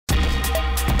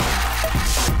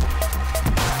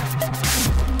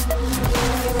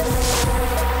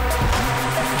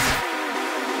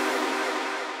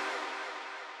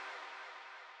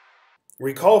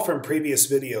Recall from previous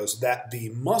videos that the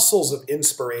muscles of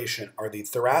inspiration are the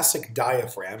thoracic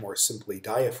diaphragm, or simply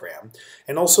diaphragm,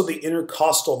 and also the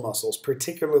intercostal muscles,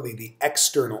 particularly the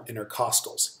external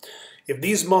intercostals. If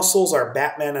these muscles are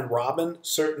Batman and Robin,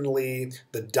 certainly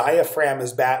the diaphragm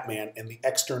is Batman and the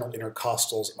external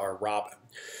intercostals are Robin.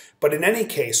 But in any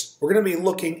case, we're going to be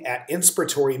looking at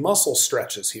inspiratory muscle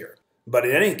stretches here. But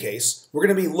in any case, we're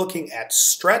going to be looking at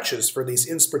stretches for these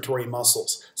inspiratory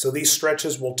muscles. So these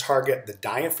stretches will target the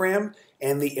diaphragm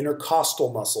and the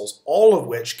intercostal muscles, all of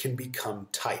which can become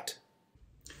tight.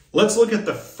 Let's look at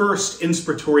the first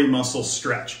inspiratory muscle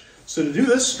stretch. So to do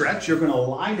this stretch, you're going to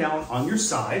lie down on your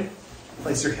side,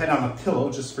 place your head on a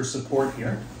pillow just for support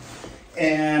here.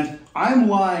 And I'm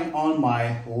lying on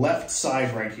my left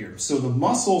side right here. So the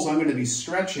muscles I'm going to be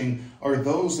stretching are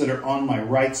those that are on my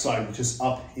right side, which is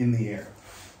up in the air.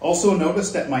 Also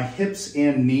notice that my hips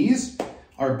and knees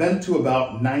are bent to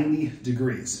about 90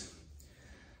 degrees.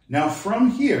 Now from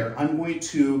here, I'm going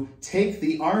to take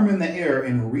the arm in the air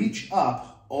and reach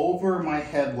up over my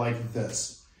head like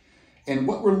this. And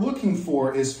what we're looking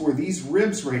for is for these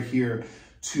ribs right here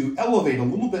to elevate a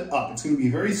little bit up. It's going to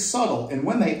be very subtle, and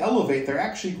when they elevate, they're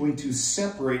actually going to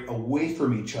separate away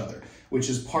from each other, which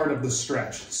is part of the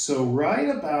stretch. So right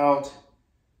about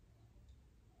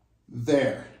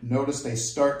there, notice they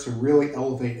start to really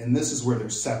elevate, and this is where they're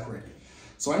separating.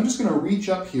 So I'm just going to reach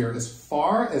up here as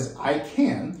far as I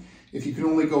can. If you can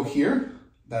only go here,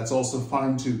 that's also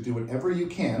fine too. Do whatever you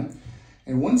can.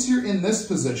 And once you're in this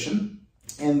position,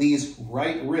 and these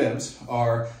right ribs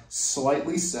are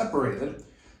slightly separated,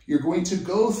 you're going to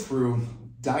go through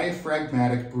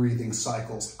diaphragmatic breathing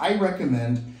cycles. I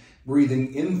recommend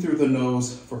breathing in through the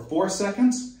nose for 4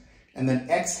 seconds and then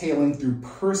exhaling through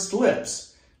pursed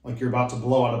lips, like you're about to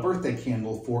blow out a birthday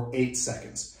candle, for 8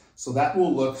 seconds. So that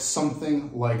will look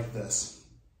something like this.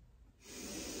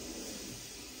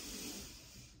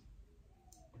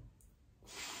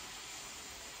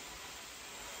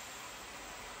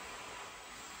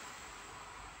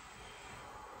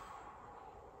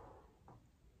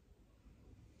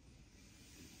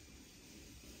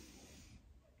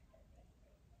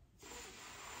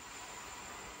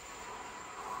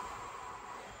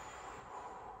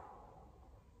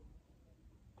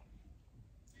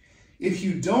 If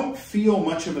you don't feel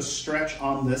much of a stretch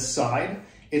on this side,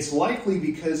 it's likely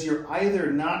because you're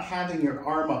either not having your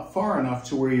arm up far enough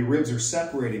to where your ribs are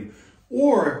separating,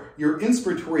 or your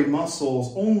inspiratory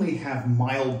muscles only have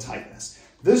mild tightness.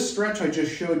 This stretch I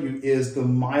just showed you is the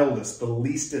mildest, the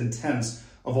least intense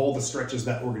of all the stretches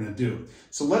that we're going to do.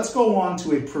 So let's go on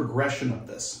to a progression of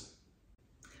this.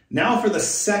 Now for the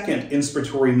second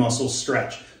inspiratory muscle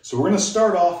stretch. So we're going to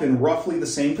start off in roughly the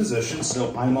same position.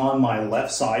 So I'm on my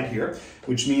left side here,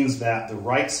 which means that the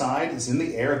right side is in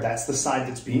the air. That's the side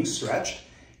that's being stretched.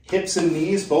 Hips and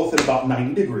knees both at about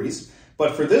 90 degrees.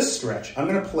 But for this stretch, I'm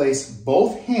going to place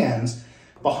both hands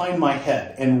behind my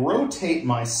head and rotate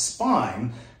my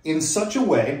spine in such a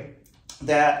way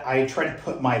that I try to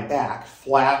put my back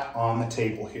flat on the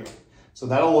table here. So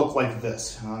that'll look like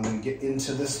this. I'm going to get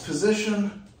into this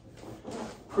position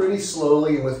pretty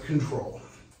slowly and with control.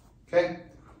 Okay?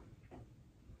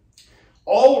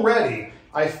 Already,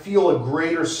 I feel a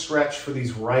greater stretch for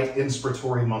these right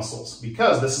inspiratory muscles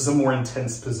because this is a more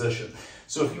intense position.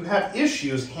 So if you have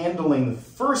issues handling the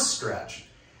first stretch,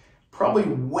 probably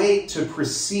wait to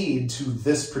proceed to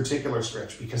this particular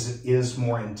stretch because it is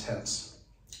more intense.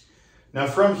 Now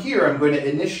from here, I'm going to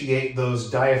initiate those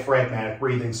diaphragmatic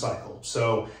breathing cycles.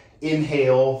 So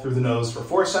inhale through the nose for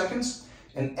 4 seconds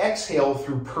and exhale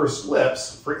through pursed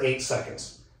lips for 8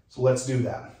 seconds. So let's do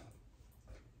that.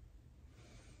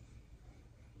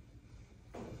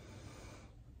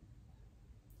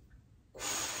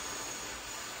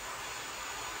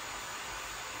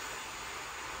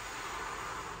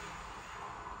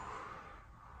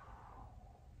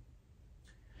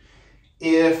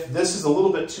 If this is a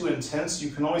little bit too intense,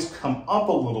 you can always come up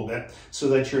a little bit so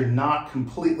that you're not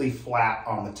completely flat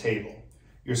on the table.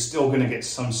 You're still going to get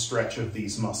some stretch of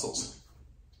these muscles.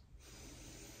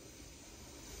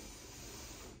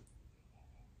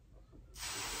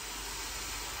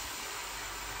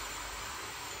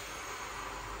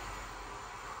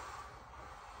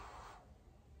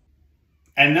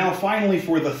 And now finally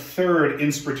for the third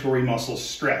inspiratory muscle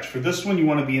stretch. For this one, you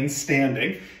want to be in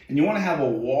standing and you want to have a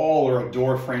wall or a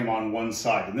door frame on one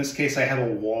side. In this case, I have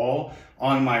a wall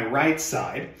on my right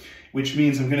side, which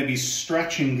means I'm going to be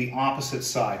stretching the opposite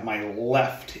side, my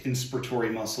left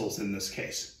inspiratory muscles in this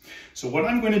case. So what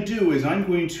I'm going to do is I'm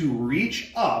going to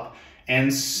reach up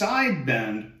and side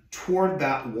bend toward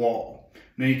that wall.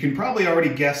 Now you can probably already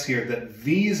guess here that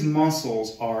these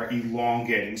muscles are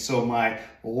elongating. So my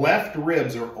left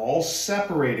ribs are all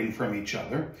separating from each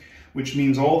other, which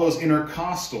means all those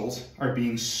intercostals are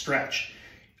being stretched.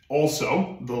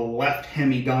 Also, the left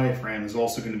hemidiaphragm is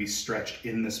also going to be stretched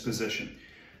in this position.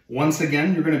 Once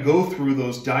again, you're going to go through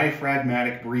those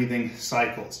diaphragmatic breathing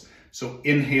cycles. So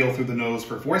inhale through the nose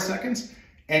for 4 seconds,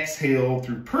 exhale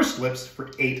through pursed lips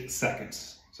for 8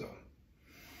 seconds. So.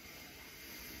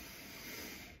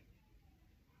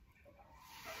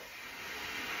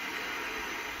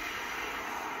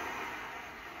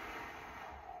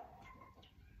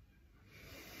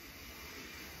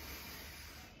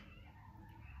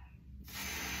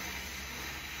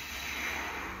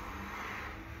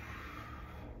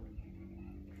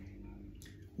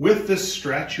 With this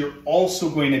stretch, you're also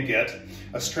going to get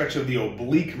a stretch of the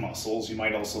oblique muscles. You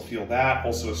might also feel that.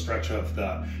 Also a stretch of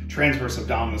the transverse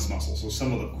abdominis muscles, so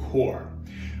some of the core.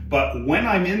 But when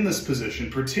I'm in this position,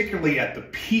 particularly at the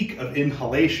peak of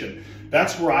inhalation,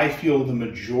 that's where I feel the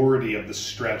majority of the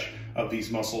stretch of these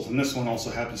muscles. And this one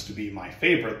also happens to be my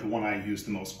favorite, the one I use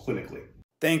the most clinically.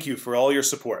 Thank you for all your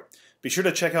support. Be sure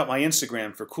to check out my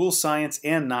Instagram for cool science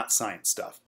and not science stuff.